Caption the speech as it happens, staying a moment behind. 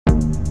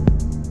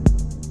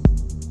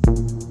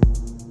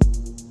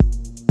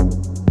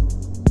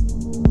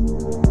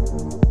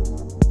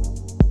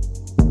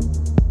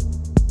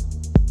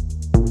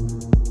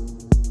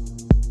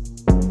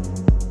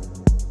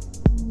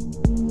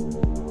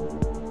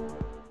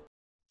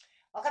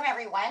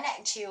everyone,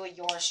 to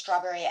your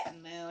Strawberry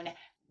Moon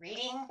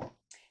reading.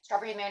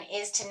 Strawberry Moon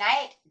is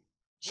tonight,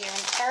 June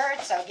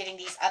 3rd, so getting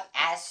these up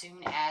as soon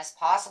as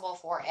possible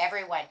for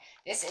everyone.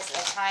 This is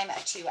the time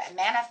to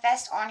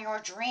manifest on your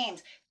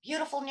dreams.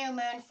 Beautiful new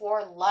moon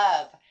for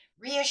love,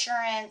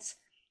 reassurance,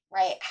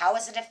 right? How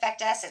does it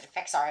affect us? It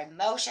affects our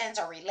emotions,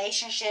 our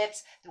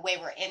relationships, the way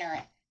we're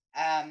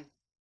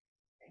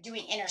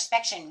doing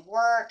introspection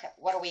work.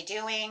 What are we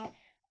doing?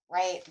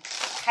 Right?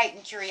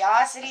 Heightened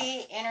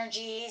curiosity,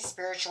 energy,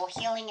 spiritual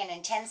healing and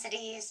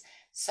intensities.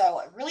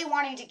 So really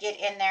wanting to get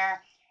in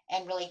there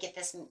and really get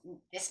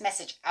this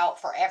message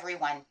out for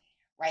everyone,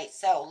 right?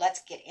 So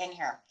let's get in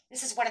here.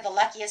 This is one of the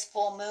luckiest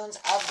full moons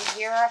of the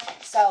year.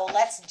 So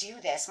let's do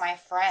this, my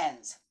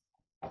friends.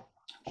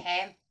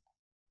 Okay.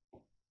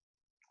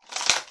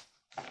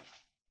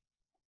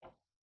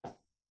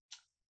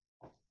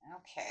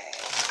 Okay.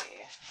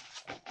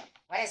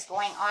 What is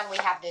going on? We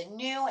have the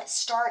new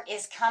start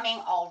is coming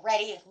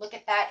already. Look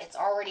at that. It's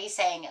already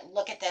saying,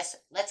 look at this.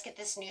 Let's get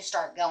this new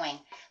start going.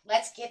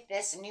 Let's get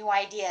this new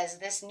ideas,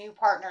 this new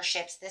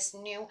partnerships, this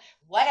new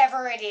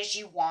whatever it is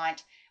you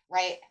want,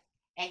 right?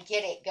 And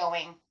get it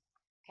going.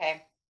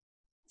 Okay.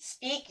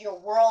 Speak your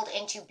world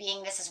into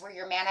being. This is where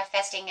you're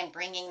manifesting and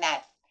bringing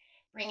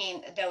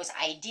those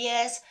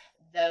ideas,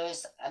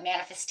 those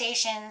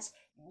manifestations,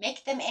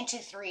 make them into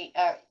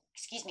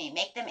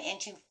make them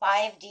into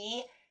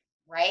 5D,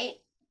 right?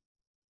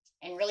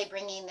 And really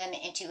bringing them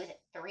into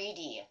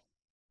 3D,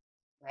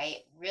 right?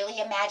 Really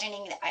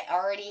imagining that I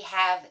already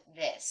have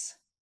this.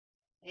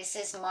 This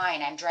is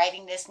mine. I'm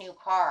driving this new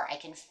car. I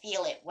can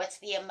feel it. What's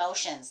the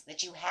emotions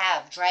that you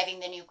have driving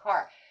the new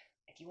car?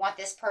 If you want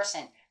this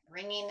person,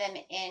 bringing them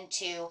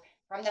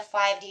from the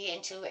 5D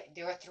into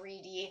their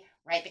 3D,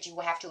 right? But you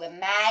have to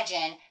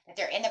imagine that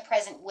they're in the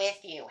present with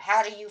you.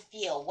 How do you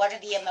feel? What are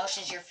the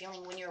emotions you're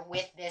feeling when you're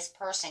with this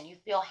person? You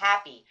feel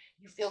happy.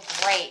 You feel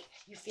great.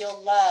 You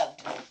feel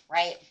loved,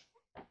 right?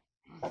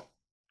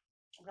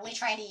 Really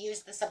trying to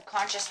use the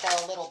subconscious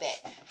though a little bit.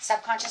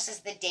 Subconscious is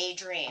the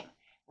daydream,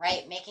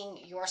 right? Making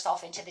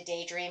yourself into the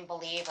daydream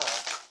believer,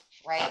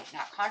 right?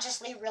 Not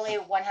consciously really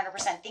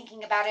 100%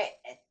 thinking about it.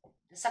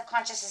 The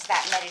subconscious is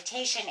that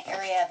meditation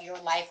area of your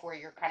life where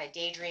you're kind of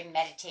daydream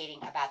meditating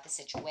about the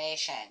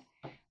situation,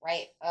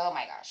 right? Oh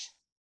my gosh.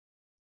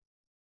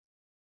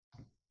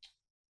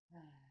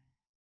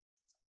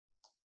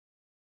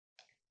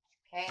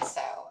 Okay,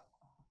 so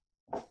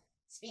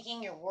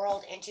speaking your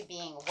world into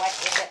being. What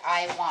is it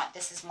I want?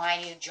 This is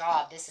my new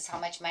job. This is how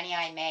much money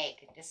I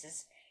make. This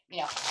is,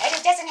 and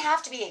it doesn't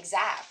have to be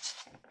exact,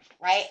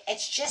 right?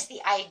 It's just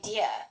the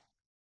idea.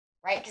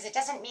 Right? Because it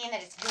doesn't mean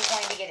that you're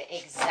going to get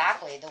it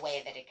exactly the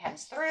way that it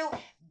comes through,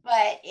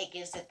 but it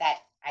gives it that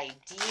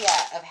idea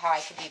of how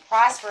I could be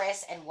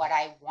prosperous and what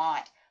I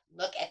want.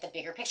 Look at the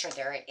bigger picture.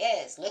 There it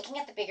is. Looking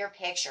at the bigger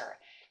picture,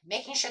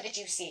 making sure that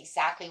you see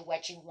exactly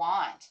what you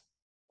want,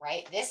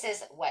 right? This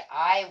is what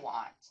I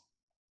want,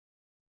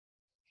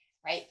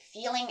 right?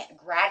 Feeling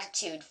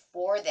gratitude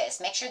for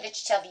this. Make sure that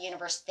you tell the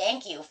universe,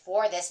 thank you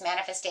for this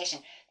manifestation.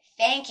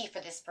 Thank you for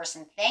this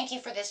person. Thank you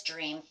for this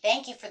dream.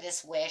 Thank you for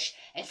this wish,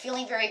 and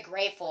feeling very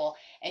grateful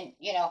and,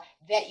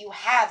 that you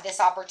have this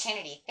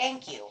opportunity.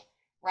 Thank you,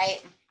 right?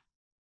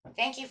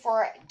 Thank you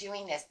for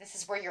doing this. This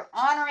is where you're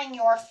honoring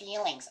your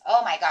feelings.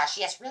 Oh my gosh.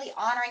 Yes. Really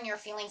honoring your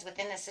feelings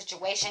within this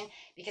situation,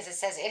 because it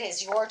says it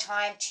is your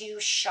time to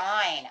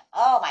shine.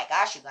 Oh my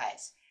gosh, you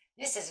guys,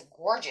 this is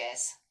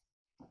gorgeous,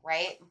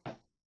 right?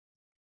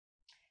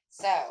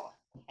 So,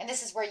 and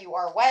this is where you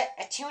are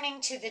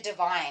attuning to the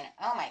divine.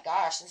 Oh my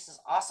gosh, this is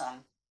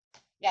awesome.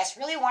 Yes,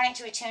 really wanting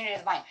to attune to the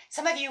divine.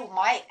 Some of you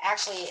might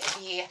actually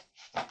be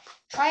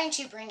trying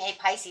to bring a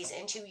Pisces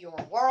into your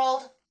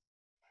world,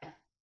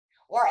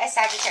 or a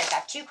Sagittarius. I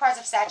have 2 cards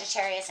of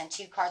Sagittarius and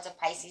 2 cards of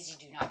Pisces.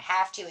 You do not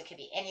have to. It could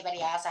be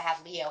anybody. I also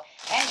have Leo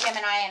and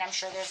Gemini, and I'm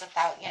sure there's it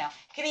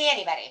could be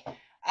anybody.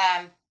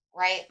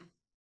 Right?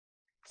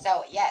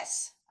 So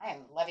yes, I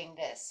am loving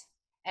this.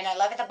 And I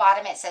love at the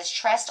bottom, it says,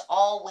 trust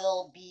all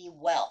will be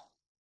well.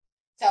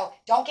 So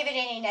don't give it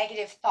any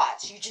negative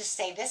thoughts. You just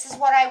say, this is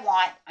what I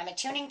want. I'm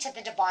attuning to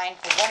the divine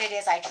for what it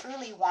is I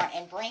truly want,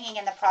 and bringing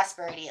in the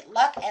prosperity,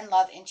 luck, and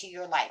love into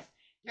your life.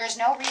 There's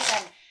no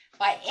reason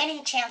by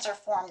any chance or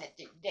form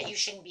that you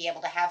shouldn't be able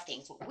to have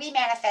things. We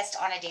manifest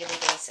on a daily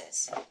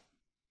basis.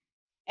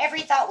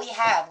 Every thought we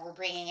have, we're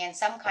bringing in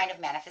some kind of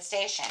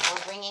manifestation.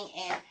 We're bringing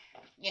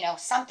in,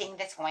 something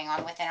that's going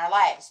on within our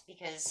lives,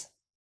 because,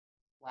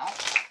 well,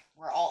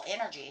 we're all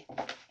energy,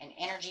 and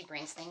energy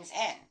brings things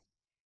in,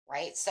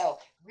 right? So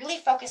really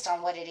focused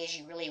on what it is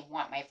you really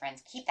want, my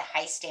friends. Keep the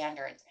high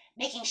standards,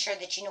 making sure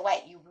that you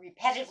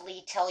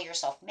repetitively tell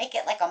yourself, make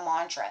it like a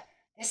mantra.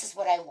 This is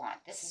what I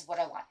want. This is what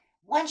I want.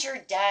 Once you're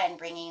done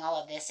bringing all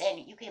of this in,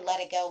 you can let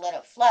it go, let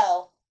it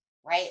flow,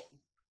 right?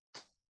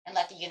 And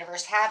let the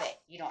universe have it.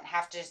 You don't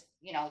have to,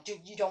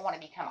 you don't want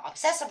to become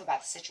obsessive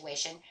about the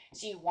situation.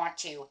 So you want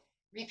to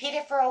repeat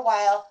it for a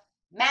while,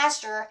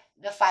 master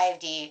the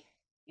 5D,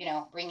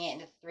 bring it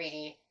into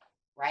 3D,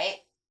 right?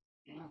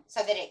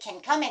 so that it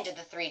can come into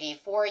the 3D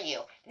for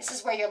you. This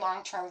is where your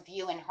long-term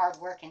view and hard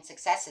work and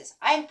success is.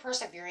 I'm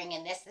persevering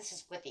in this. This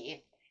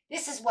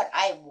is what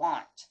I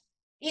want.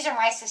 These are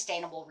my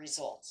sustainable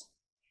results.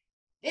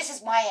 This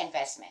is my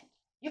investment.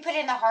 You put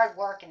in the hard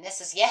work, and this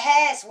is,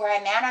 yes, where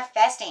I'm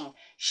manifesting.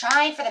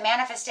 Shine for the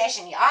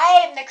manifestation.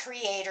 I am the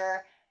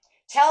creator.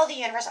 Tell the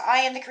universe, I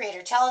am the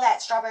creator. Tell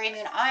that strawberry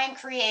moon, I'm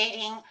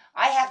creating.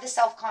 I have the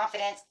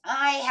self-confidence.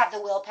 I have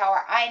the willpower.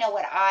 I know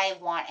what I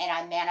want, and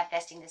I'm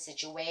manifesting the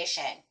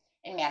situation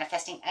and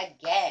manifesting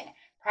again.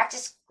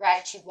 Practice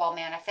gratitude while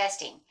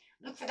manifesting.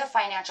 Look for the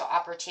financial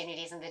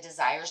opportunities and the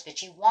desires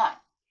that you want.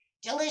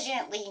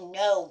 Diligently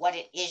know what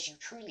it is you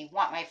truly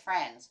want, my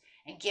friends,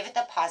 and give it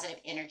the positive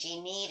energy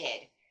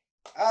needed.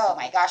 Oh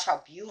my gosh,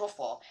 how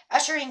beautiful.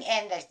 Ushering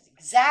in the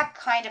exact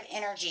kind of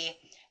energy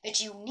that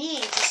you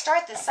need to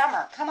start the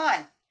summer. Come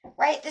on,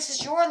 right? This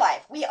is your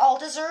life. We all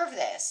deserve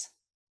this,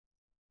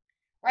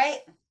 right?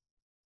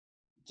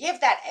 Give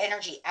that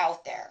energy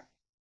out there.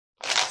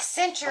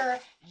 Center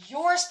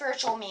your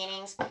spiritual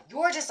meanings,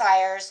 your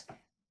desires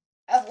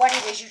of what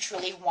it is you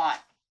truly want.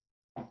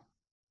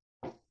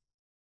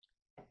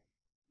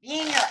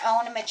 Being your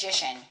own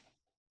magician,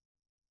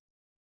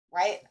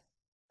 right?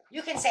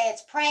 You can say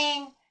it's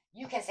praying.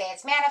 You can say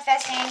it's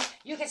manifesting.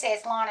 You can say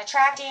it's law and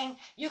attracting.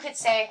 You could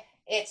say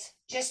it's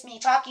just me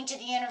talking to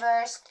the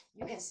universe.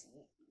 You can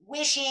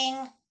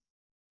wishing,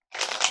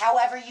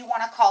 however you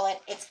want to call it.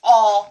 It's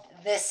all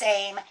the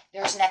same.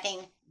 There's nothing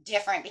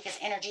different because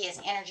energy is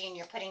energy and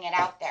you're putting it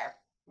out there.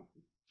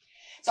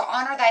 So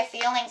honor thy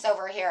feelings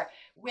over here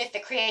with the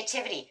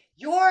creativity.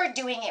 You're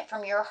doing it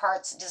from your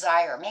heart's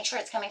desire. Make sure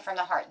it's coming from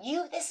the heart.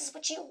 This is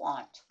what you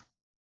want.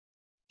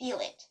 Feel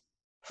it.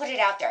 Put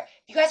it out there.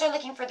 If you guys are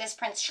looking for this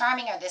Prince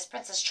Charming or this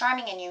Princess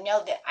Charming and you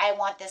know that I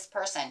want this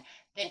person,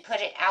 then put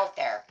it out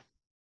there.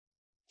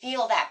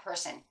 Feel that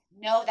person.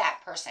 Know that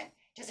person.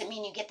 Does it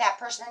mean you get that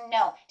person?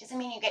 No. Does it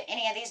mean you get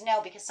any of these?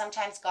 No, because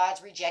sometimes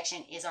God's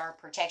rejection is our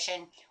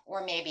protection,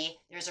 or maybe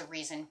there's a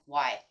reason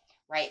why,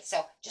 right?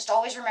 So just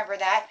always remember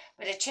that,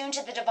 but attune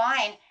to the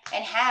divine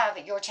and have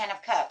your 10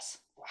 of Cups.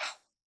 Wow.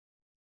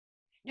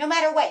 No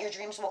matter what, your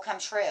dreams will come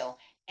true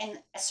in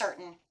a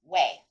certain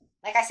way.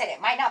 Like I said, it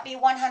might not be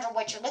 100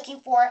 what you're looking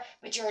for,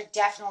 but you're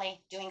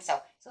definitely doing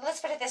so. So let's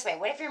put it this way.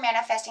 What if you're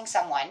manifesting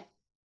someone?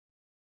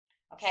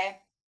 Okay.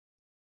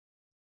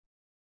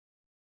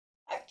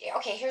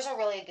 Okay, here's a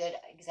really good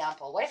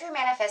example. What if you're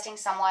manifesting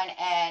someone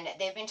and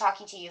they've been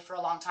talking to you for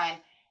a long time,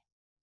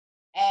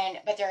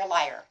 but they're a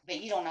liar,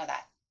 but you don't know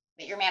that,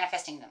 but you're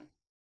manifesting them.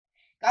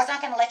 God's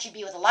not going to let you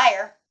be with a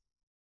liar,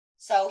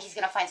 so he's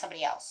going to find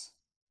somebody else.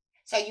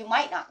 So you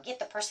might not get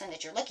the person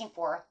that you're looking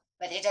for,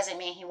 but it doesn't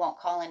mean he won't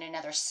call in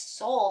another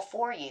soul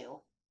for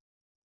you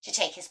to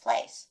take his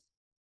place.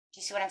 Do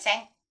you see what I'm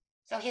saying?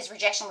 So his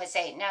rejection would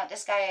say, no,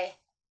 this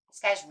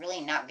guy's really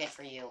not good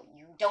for you.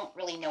 You don't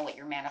really know what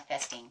you're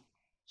manifesting.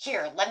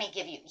 Here, let me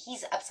give you,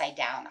 he's upside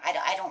down.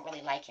 I don't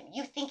really like him.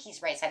 You think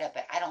he's right side up,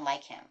 but I don't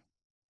like him.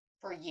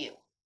 For you.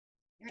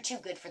 You're too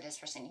good for this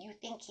person. You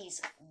think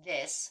he's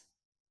this,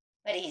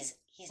 but he's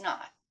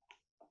not.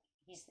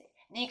 And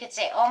then you could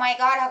say, oh my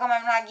God, how come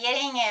I'm not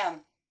getting him?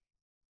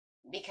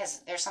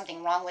 Because there's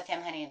something wrong with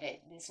him, honey,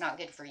 that it's not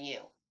good for you.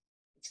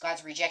 It's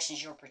God's rejection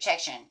is your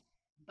protection.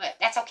 But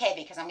that's okay,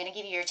 because I'm going to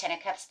give you your 10 of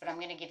Cups, but I'm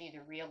going to give you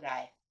the real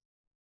guy.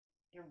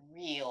 The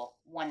real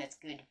one that's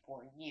good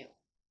for you.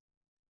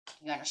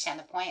 You understand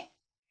the point?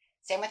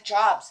 Same with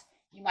jobs.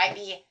 You might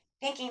be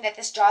thinking that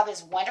this job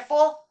is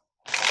wonderful,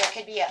 but there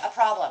could be a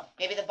problem.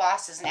 Maybe the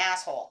boss is an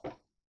asshole,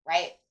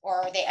 right?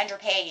 Or they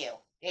underpay you.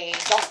 They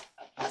don't,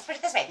 let's put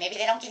it this way, maybe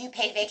they don't give you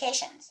paid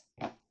vacations.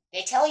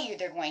 They tell you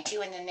they're going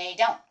to, and then they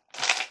don't.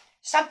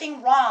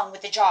 Something wrong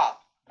with the job.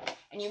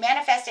 And you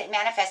manifest it,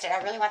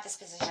 I really want this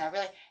position,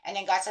 and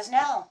then God says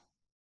no.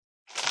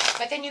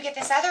 But then you get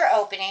this other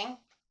opening,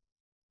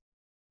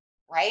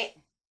 right?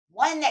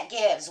 One that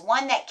gives,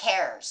 one that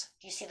cares.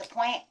 Do you see the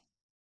point?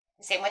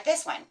 The same with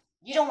this one.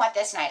 You don't want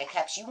this Knight of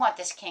Cups. You want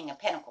this King of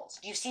Pentacles.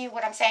 Do you see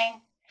what I'm saying?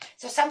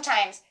 So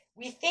sometimes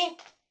we think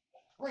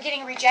we're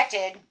getting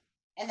rejected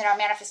and then our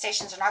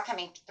manifestations are not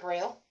coming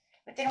through.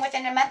 But then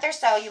within a month or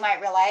so, you might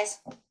realize,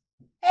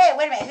 hey,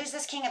 wait a minute. Who's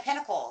this King of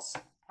Pentacles?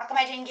 How come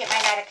I didn't get my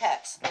Knight of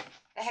Cups?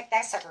 The heck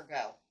that sucker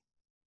go?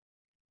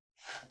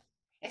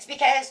 It's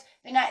because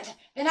the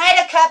Knight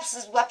of Cups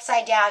is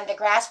upside down. The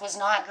grass was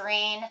not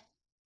green.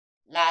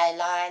 Lie,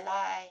 lie,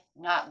 lie.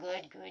 Not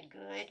good, good,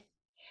 good.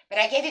 But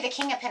I gave you the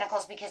King of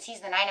Pentacles because he's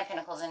the 9 of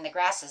Pentacles and the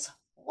grass is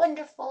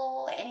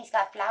wonderful and he's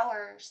got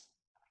flowers.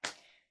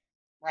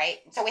 Right?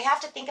 So we have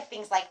to think of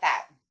things like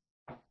that.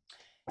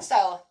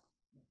 So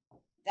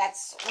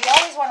we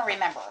always want to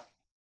remember,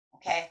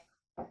 okay?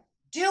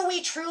 Do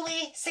we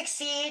truly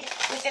succeed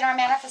within our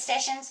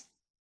manifestations?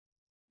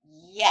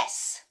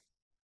 Yes.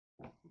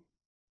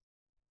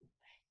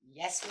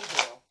 Yes, we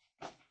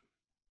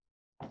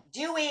do.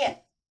 Do we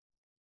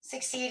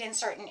succeed in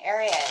certain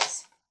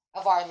areas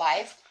of our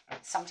life?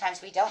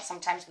 Sometimes we don't.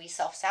 Sometimes we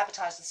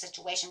self-sabotage the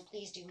situation.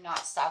 Please do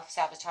not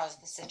self-sabotage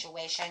the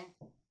situation.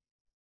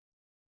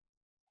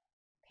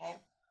 Okay?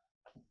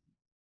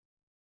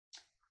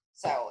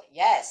 So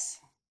yes,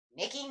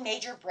 making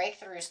major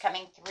breakthroughs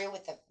coming through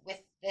with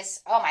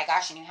this. Oh my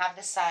gosh, and you have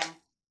the sun.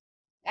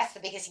 That's the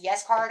biggest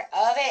yes card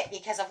of it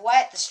because of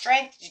what? The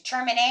strength,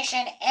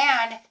 determination,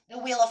 and the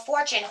Wheel of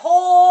Fortune.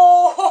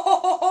 Ho, ho,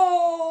 ho, ho,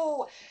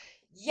 ho.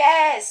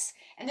 Yes.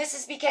 And this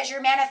is because you're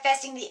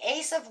manifesting the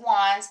Ace of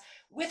Wands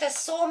with a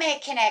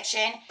soulmate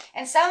connection.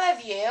 And some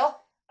of you,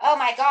 oh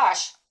my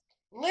gosh,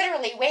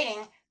 literally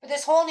waiting for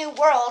this whole new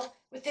world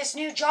with this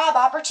new job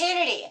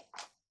opportunity.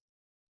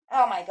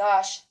 Oh my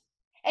gosh.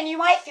 And you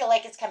might feel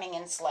like it's coming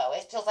in slow.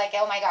 It feels like,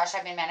 oh my gosh,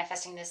 I've been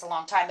manifesting this a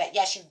long time. But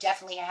yes, you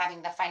definitely are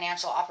having the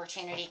financial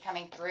opportunity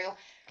coming through.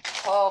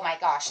 Oh my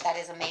gosh, that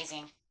is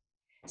amazing.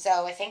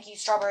 So thank you,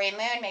 Strawberry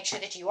Moon. Make sure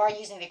that you are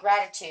using the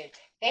gratitude.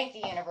 Thank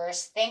the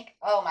universe.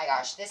 Oh my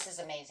gosh, this is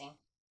amazing.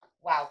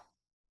 Wow.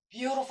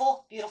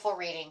 Beautiful, beautiful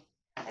reading.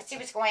 Let's see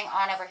what's going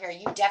on over here.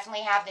 You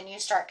definitely have the new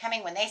start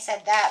coming. When they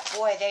said that,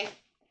 boy,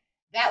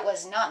 that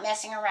was not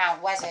messing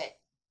around, was it?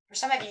 For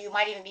some of you, you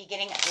might even be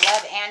getting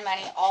love and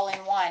money all in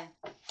one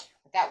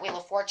with that Wheel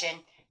of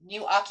Fortune.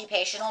 New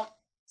occupational.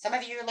 Some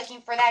of you are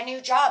looking for that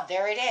new job.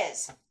 There it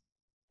is.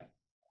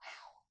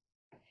 Wow.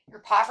 Your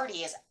poverty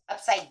is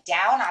upside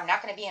down. I'm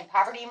not going to be in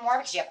poverty anymore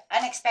because you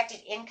have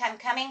unexpected income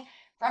coming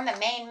from the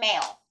main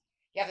male.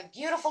 You have a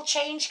beautiful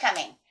change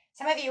coming.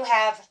 Some of you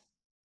have,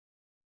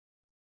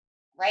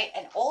 right,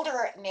 an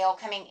older male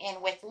coming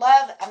in with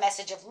love, a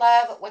message of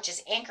love, which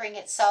is anchoring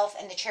itself,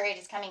 and the Chariot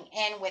is coming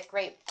in with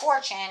great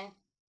fortune.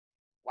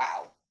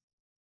 Wow.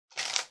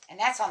 And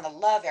that's on the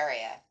love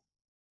area.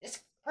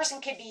 This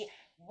person could be,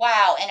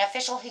 wow, an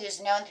official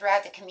who's known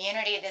throughout the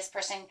community. This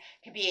person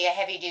could be a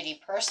heavy-duty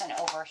person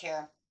over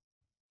here.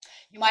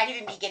 You might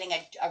even be getting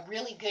a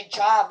really good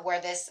job where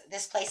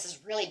this place is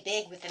really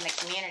big within the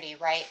community,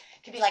 right?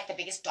 It could be like the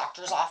biggest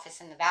doctor's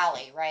office in the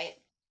valley, right?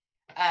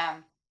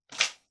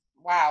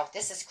 Wow,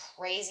 this is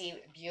crazy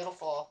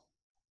beautiful.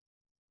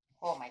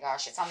 Oh my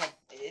gosh, it's on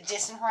the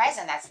distant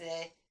horizon. That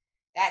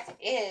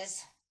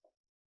is,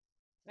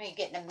 when you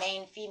get the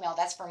main female,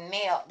 that's for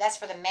male, that's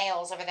for the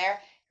males over there,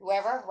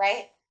 whoever,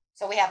 right?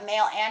 So we have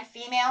male and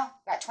female,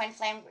 got twin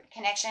flame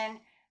connection.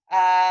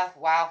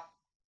 Wow.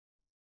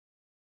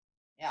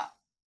 Yeah.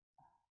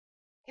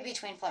 Could be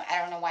twin flame. I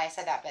don't know why I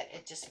said that, but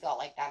it just felt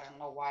like that. I don't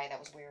know why. That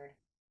was weird.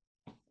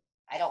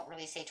 I don't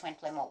really say twin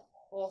flame a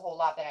whole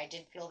lot, but I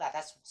did feel that.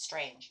 That's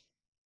strange.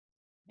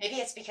 Maybe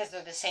it's because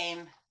they're the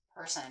same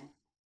person,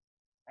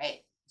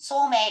 right?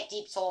 Soulmate,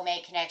 deep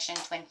soulmate connection,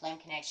 twin flame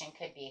connection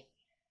could be.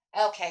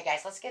 Okay,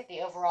 guys, let's get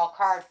the overall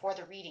card for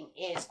the reading.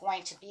 Is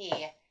going to be,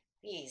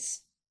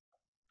 please,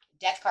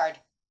 Death card.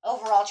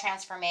 Overall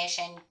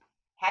transformation,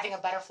 having a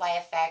butterfly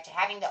effect,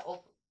 having the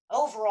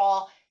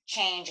overall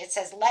change. It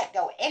says let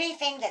go.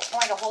 Anything that's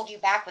going to hold you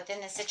back within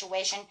the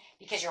situation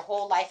because your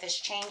whole life is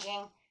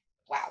changing.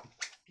 Wow.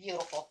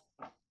 Beautiful.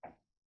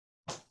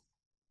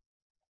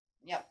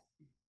 Yep.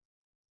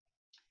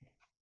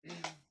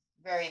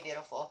 Very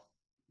beautiful.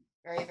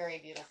 Very, very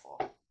beautiful.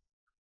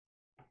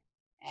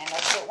 And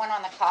let's get one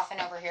on the coffin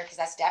over here because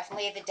that's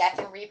definitely the death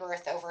and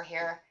rebirth over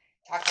here.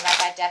 Talking about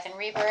that death and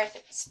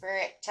rebirth.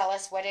 Spirit, tell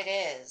us what it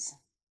is.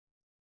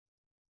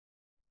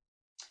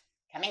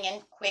 Coming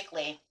in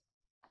quickly.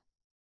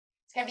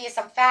 It's going to be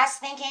some fast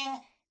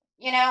thinking,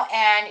 you know,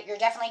 and you're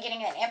definitely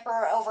getting an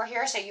emperor over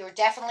here. So you're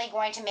definitely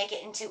going to make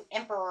it into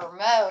emperor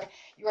mode.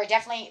 You are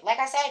definitely, like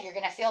I said, you're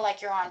going to feel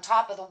like you're on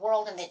top of the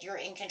world and that you're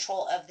in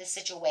control of the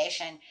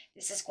situation.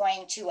 This is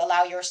going to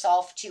allow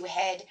yourself to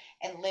head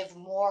and live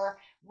more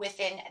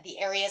within the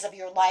areas of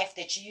your life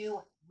that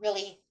you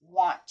really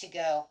want to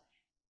go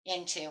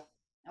into.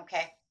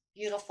 Okay.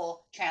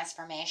 Beautiful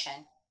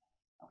transformation.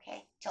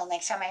 Okay. Till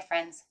next time, my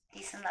friends.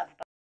 Peace and love.